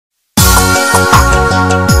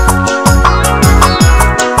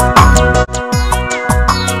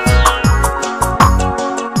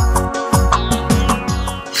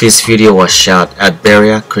This video was shot at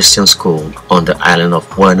Beria Christian School on the island of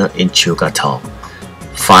Buena in Chuukese.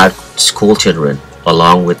 5 school children,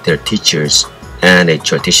 along with their teachers and a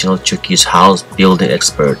traditional Chuukese house building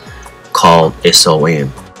expert called a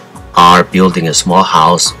SOM, are building a small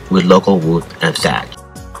house with local wood and thatch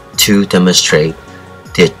to demonstrate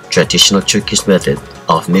the traditional Chuukese method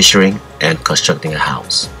of measuring and constructing a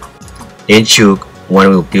house. In Chuuk, when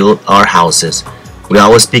we build our houses, we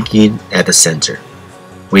always begin at the center.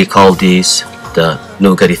 We call this the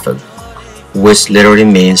Nugarifan, which literally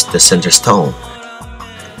means the center stone.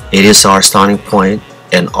 It is our starting point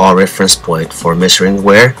and our reference point for measuring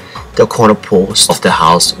where the corner post of the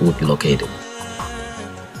house will be located.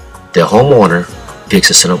 The homeowner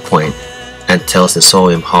picks a center point and tells the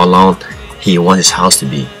SOM how long he wants his house to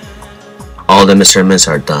be. All the measurements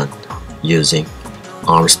are done using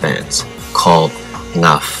arm spans called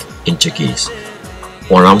ngaf in Chuukese.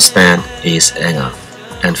 1 arm span is ngaf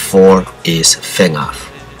and 4 is fengaf.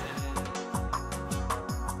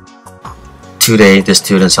 Today, the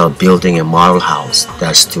students are building a model house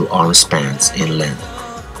that's 2 arm spans in length,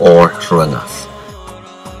 or ruangaf.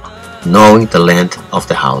 Knowing the length of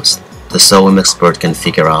the house, the SOM expert can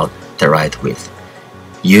figure out the right width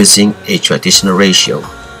using a traditional ratio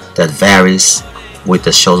that varies with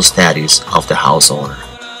the social status of the house owner.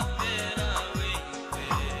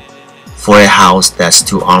 For a house that's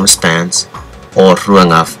 2 arm spans or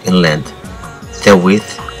ruangaf in length, the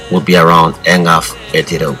width will be around ngaf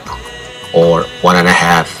etirop, or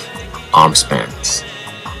 1.5 arm spans.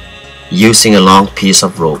 Using a long piece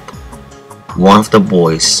of rope, one of the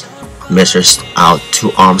boys measures out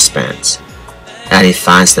 2 arm spans, and he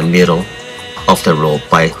finds the middle of the rope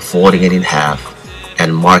by folding it in half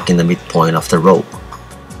and marking the midpoint of the rope.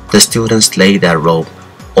 The students lay that rope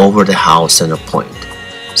over the house center point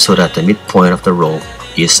so that the midpoint of the rope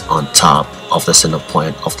is on top of the center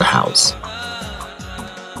point of the house.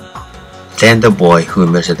 Then the boy who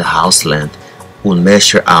measured the house length will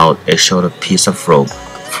measure out a shorter piece of rope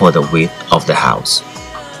for the width of the house.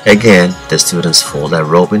 Again, the students fold that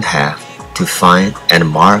rope in half to find and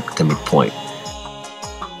mark the midpoint,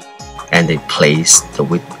 and they place the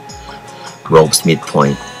rope's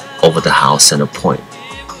midpoint over the house center point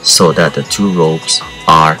so that the 2 ropes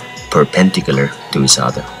are perpendicular to each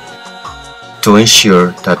other. To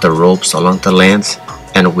ensure that the ropes along the length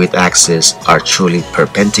and width axis are truly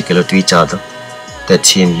perpendicular to each other, the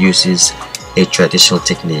team uses a traditional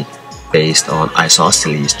technique based on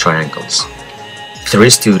isosceles triangles. 3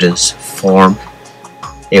 students form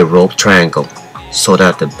a rope triangle so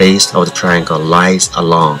that the base of the triangle lies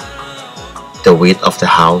along the width of the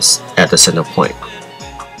house at the center point.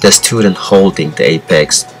 The student holding the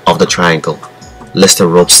apex of the triangle lets the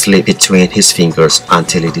rope slip between his fingers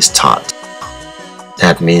until it is taut.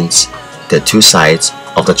 That means the 2 sides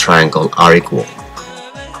of the triangle are equal.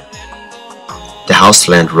 The house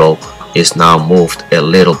length rope is now moved a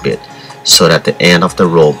little bit so that the end of the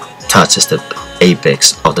rope touches the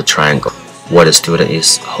apex of the triangle where the student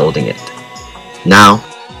is holding it. Now,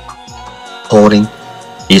 holding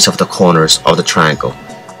each of the corners of the triangle,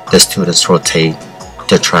 the students rotate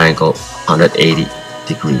the triangle 180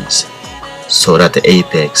 degrees so that the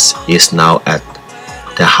apex is now at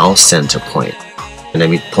the house center point, and the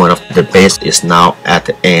midpoint of the base is now at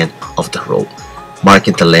the end of the rope,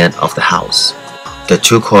 marking the length of the house. The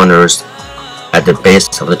 2 corners at the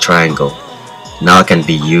base of the triangle now can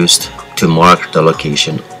be used to mark the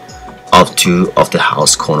location of 2 of the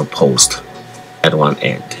house corner posts at one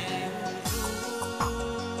end.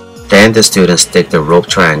 Then the students take the rope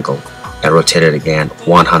triangle and rotate it again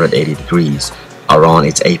 180 degrees around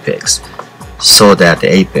its apex so that the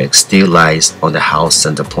apex still lies on the house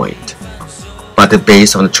center point. But the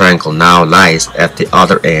base of the triangle now lies at the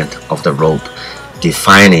other end of the rope,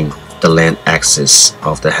 defining the length axis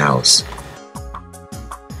of the house.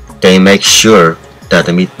 They make sure that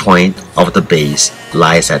the midpoint of the base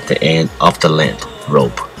lies at the end of the length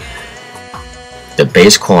rope. The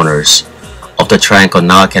base corners of the triangle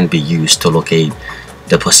now can be used to locate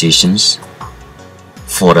the positions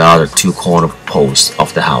for the other 2 corner posts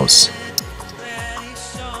of the house.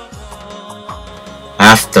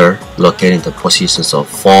 After locating the positions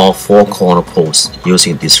of all 4 corner posts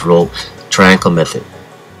using this rope triangle method,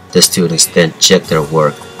 the students then check their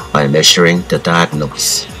work by measuring the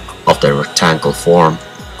diagonals of the rectangle formed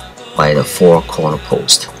by the 4 corner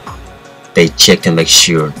posts. They check to make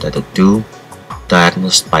sure that the 2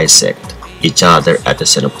 diagonals bisect each other at the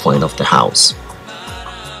center point of the house.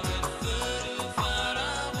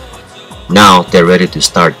 Now they're ready to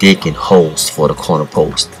start digging holes for the corner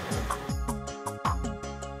post.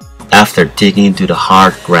 After digging into the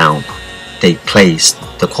hard ground, They placed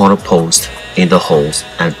the corner post in the holes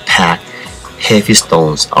and packed heavy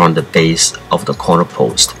stones on the base of the corner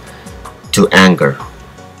post to anchor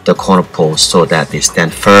the corner post so that they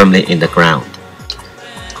stand firmly in the ground.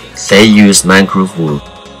 They used mangrove wood,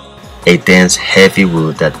 a dense, heavy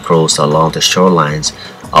wood that grows along the shorelines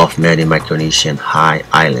of many Micronesian high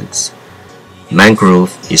islands.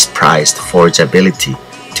 Mangrove is prized for its ability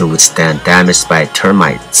to withstand damage by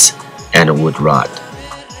termites and wood rot.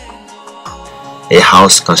 A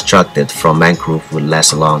house constructed from mangrove would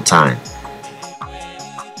last a long time.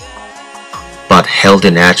 But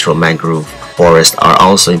healthy natural mangrove forests are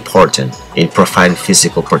also important in providing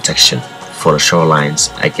physical protection for the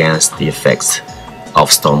shorelines against the effects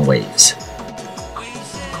of storm waves.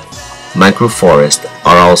 Mangrove forests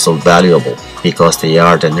are also valuable because they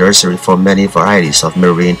are the nursery for many varieties of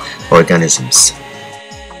marine organisms.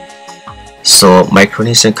 So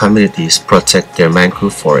Micronesian communities protect their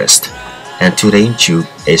mangrove forest, and today in Chuuk,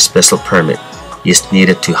 a special permit is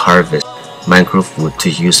needed to harvest mangrove wood to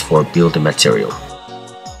use for building material.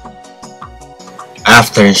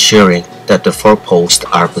 After ensuring that the four posts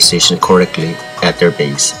are positioned correctly at their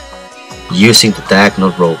base, using the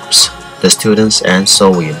diagonal ropes, the students and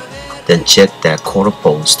sewing then check that corner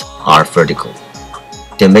posts are vertical.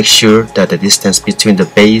 They make sure that the distance between the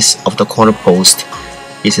base of the corner post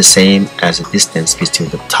is the same as the distance between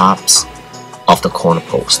the tops of the corner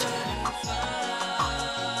post.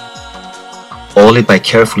 Only by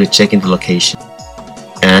carefully checking the location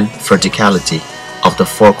and verticality of the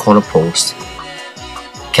four corner posts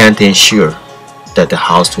can they ensure that the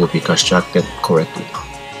house will be constructed correctly,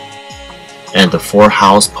 and the four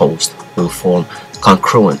house posts will form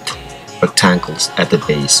congruent rectangles at the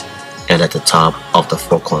base and at the top of the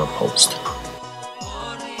four corner posts.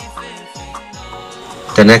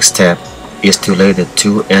 The next step is to lay the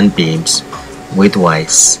two end beams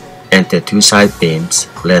widthwise and the two side beams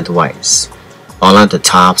lengthwise along the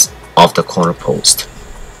tops of the corner post.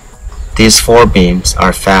 These four beams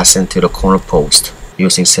are fastened to the corner post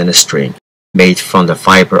using center string made from the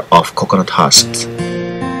fiber of coconut husks.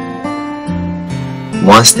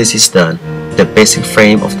 Once this is done, the basic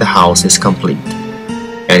frame of the house is complete,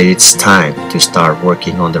 and it's time to start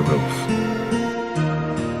working on the roof.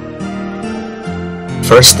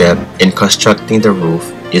 First step in constructing the roof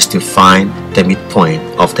is to find the midpoint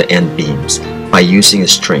of the end beams by using a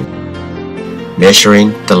string,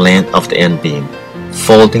 measuring the length of the end beam,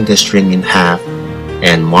 folding the string in half,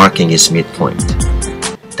 and marking its midpoint.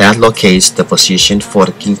 That locates the position for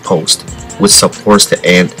the king post, which supports the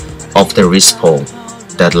end of the ridge pole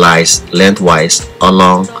that lies lengthwise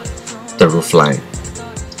along the roof line.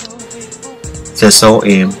 The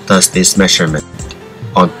sew-in does this measurement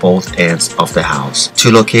on both ends of the house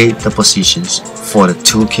to locate the positions for the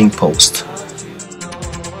two king posts.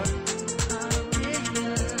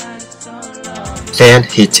 Then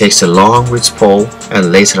he takes a long ridge pole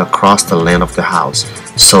and lays it across the length of the house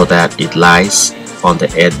so that it lies on the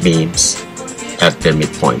end beams at their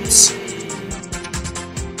midpoints.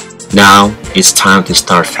 Now it's time to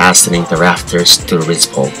start fastening the rafters to the ridge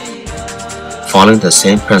pole. Following the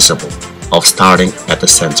same principle of starting at the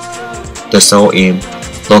center, the sew-in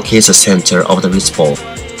locates the center of the ridge pole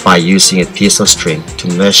by using a piece of string to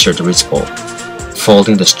measure the ridge pole,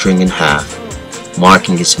 folding the string in half,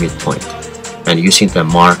 marking its midpoint, and using the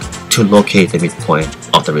mark to locate the midpoint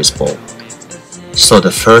of the ridge pole. So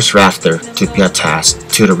the first rafter to be attached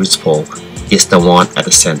to the ridge pole is the one at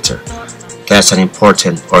the center. That's an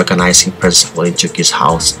important organizing principle in Chuukese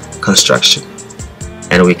house construction,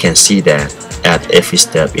 and we can see that at every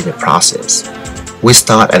step in the process. We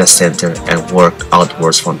start at the center and work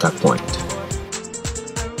outwards from that point.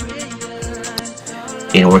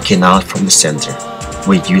 In working out from the center,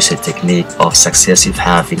 we use a technique of successive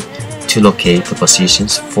halving to locate the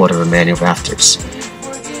positions for the remaining rafters.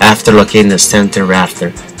 After locating the center rafter,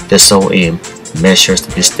 the sew-in measures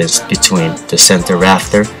the distance between the center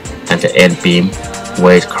rafter and the end beam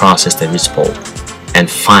where it crosses the ridge pole and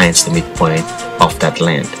finds the midpoint of that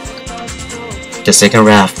length. The second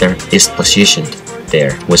rafter is positioned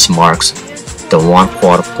there, which marks the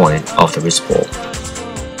 1/4 point of the ridge pole.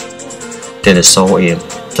 Then the sew-in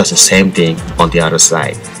does the same thing on the other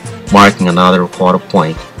side, marking another 1/4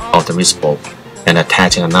 point of the ridge pole and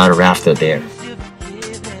attaching another rafter there.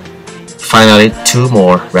 Finally, two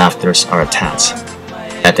more rafters are attached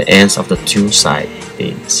at the ends of the two side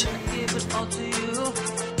beams.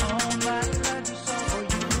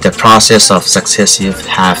 The process of successive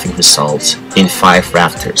halving results in 5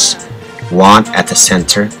 rafters, 1 at the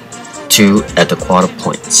center, 2 at the 1/4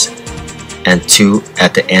 points, and 2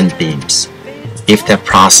 at the end beams. If that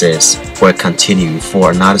process were continued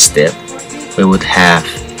for another step, we would have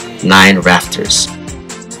 9 rafters,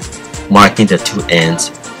 marking the 2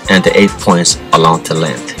 ends and the 8 points along the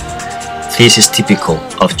length. This is typical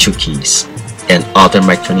of Chuukese and other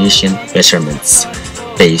Micronesian measurements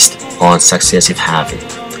based on successive halving,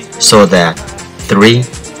 so that 3,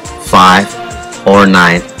 5, or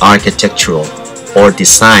 9 architectural or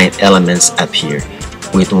design elements appear,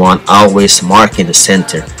 with 1 always marking the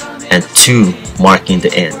center and 2 marking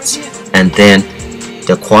the ends, and then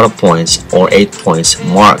the quarter points or 8 points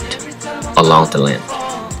marked along the length.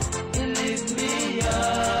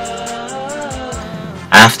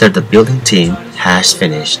 After the building team has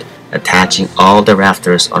finished attaching all the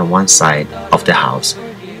rafters on one side of the house,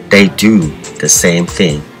 they do the same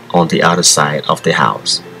thing on the other side of the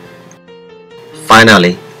house.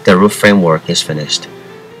 Finally, the roof framework is finished.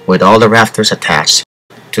 With all the rafters attached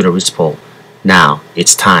to the ridge pole, now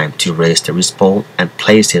it's time to raise the ridge pole and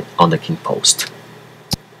place it on the king post.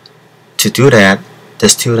 To do that, the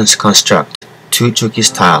students construct 2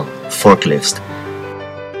 Chuukese-style forklifts.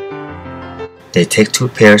 They take 2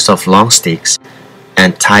 pairs of long sticks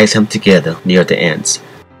and tie them together near the ends,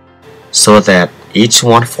 so that each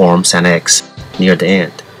one forms an X near the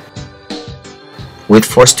end. With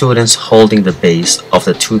 4 students holding the base of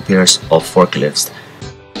the 2 pairs of forklifts,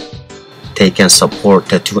 they can support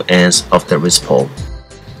the 2 ends of the ridge pole.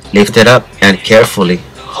 Lift it up and carefully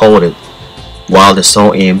hold it while the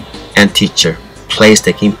sew-im and teacher place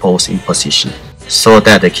the king post in position, so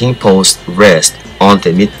that the king post rests on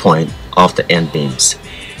the midpoint of the end beams,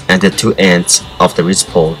 and the 2 ends of the ridge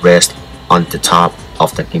pole rest on the top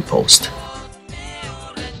of the king post.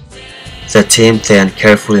 The team then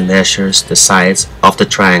carefully measures the sides of the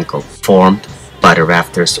triangle formed by the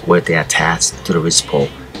rafters where they attach to the ridge pole,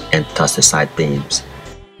 and thus the side beams.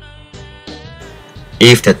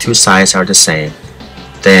 If the 2 sides are the same,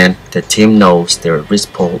 then the team knows their ridge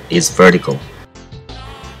pole is vertical.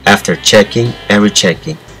 After checking and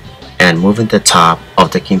rechecking and moving the top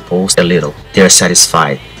of the king post a little, they are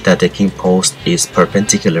satisfied that the king post is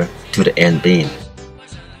perpendicular to the end beam.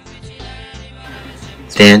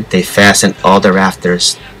 Then they fasten all the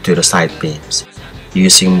rafters to the side beams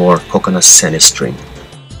using more coconut scented string.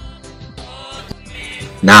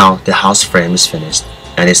 Now the house frame is finished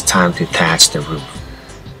and it's time to thatch the roof.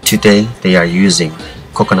 Today they are using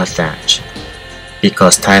coconut thatch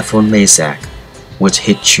because Typhoon Maysak, which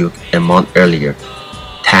hit Chuuk a month earlier,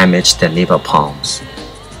 damaged the nipa palms,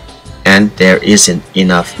 and there isn't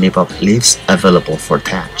enough nipa leaves available for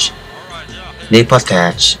thatch. Nipa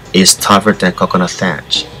thatch is tougher than coconut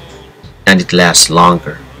thatch, and it lasts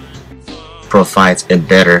longer, provides a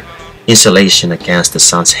better insulation against the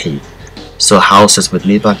sun's heat, so houses with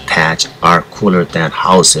nipa thatch are cooler than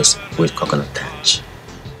houses with coconut thatch.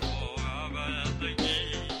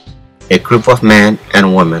 A group of men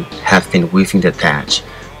and women have been weaving the thatch,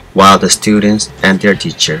 while the students and their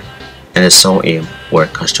teacher and the sew-im were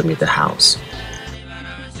constructing the house.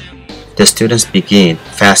 The students begin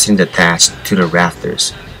fastening the thatch to the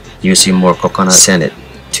rafters, using more coconut scented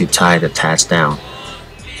to tie the thatch down.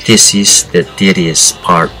 This is the tedious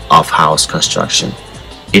part of house construction.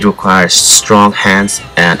 It requires strong hands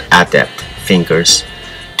and adept fingers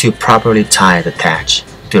to properly tie the thatch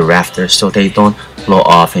to the rafters so they don't blow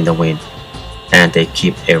off in the wind, and they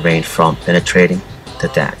keep a rain from penetrating the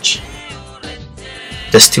thatch.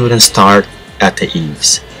 The students start at the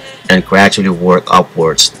eaves and gradually work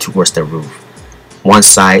upwards towards the roof, one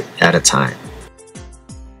side at a time.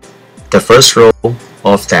 The first row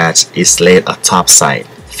of thatch is laid atop side,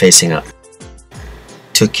 facing up,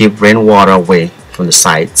 to keep rainwater away from the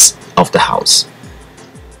sides of the house.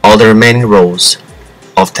 All the remaining rows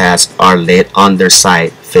of thatch are laid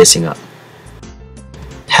underside, facing up.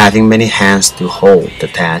 Having many hands to hold the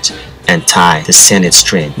thatch and tie the scented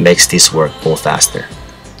string makes this work go faster.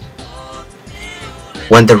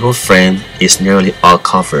 When the roof frame is nearly all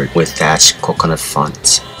covered with thatched coconut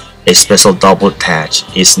fronds, a special double thatch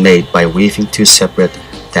is made by weaving 2 separate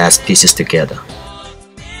thatch pieces together.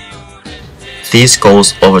 This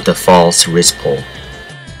goes over the false ridge pole,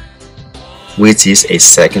 which is a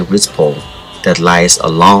second ridge pole that lies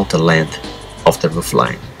along the length of the roof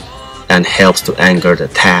line and helps to anchor the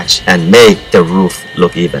thatch and make the roof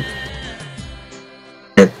look even.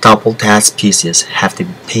 The double thatch pieces have to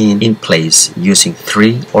be pinned in place using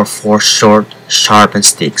 3 or 4 short, sharpened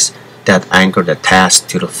sticks that anchor the thatch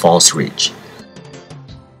to the false ridge.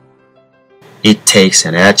 It takes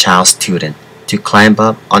an agile student to climb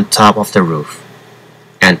up on top of the roof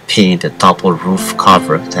and pin the double roof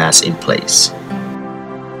cover thatch in place.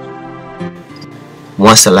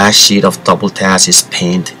 Once the last sheet of double thatch is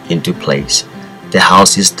pinned into place, the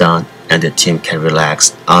house is done and the team can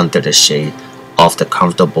relax under the shade of the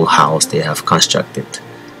comfortable house they have constructed.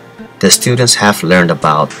 The students have learned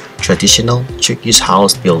about traditional Chuukese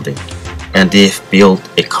house building, and they've built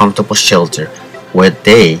a comfortable shelter where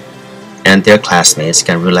they and their classmates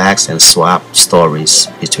can relax and swap stories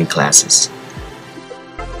between classes.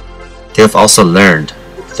 They've also learned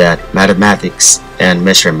that mathematics and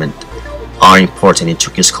measurement are important in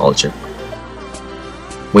Chuukese culture.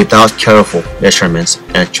 Without careful measurements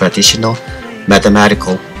and traditional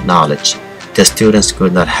mathematical knowledge, the students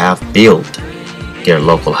could not have built their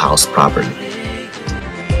local house properly.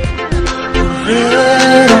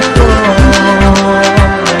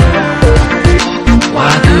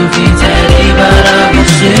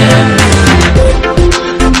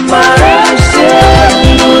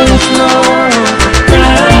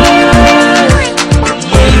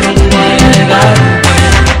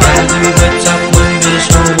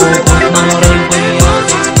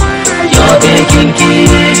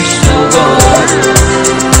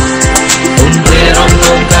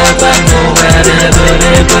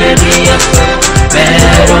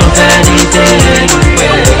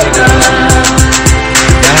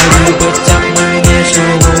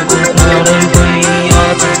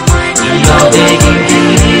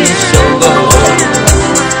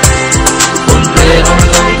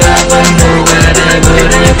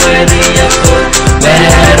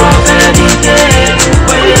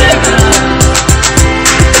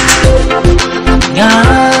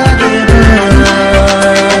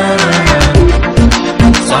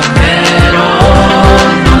 Somewhere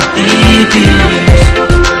on the TV.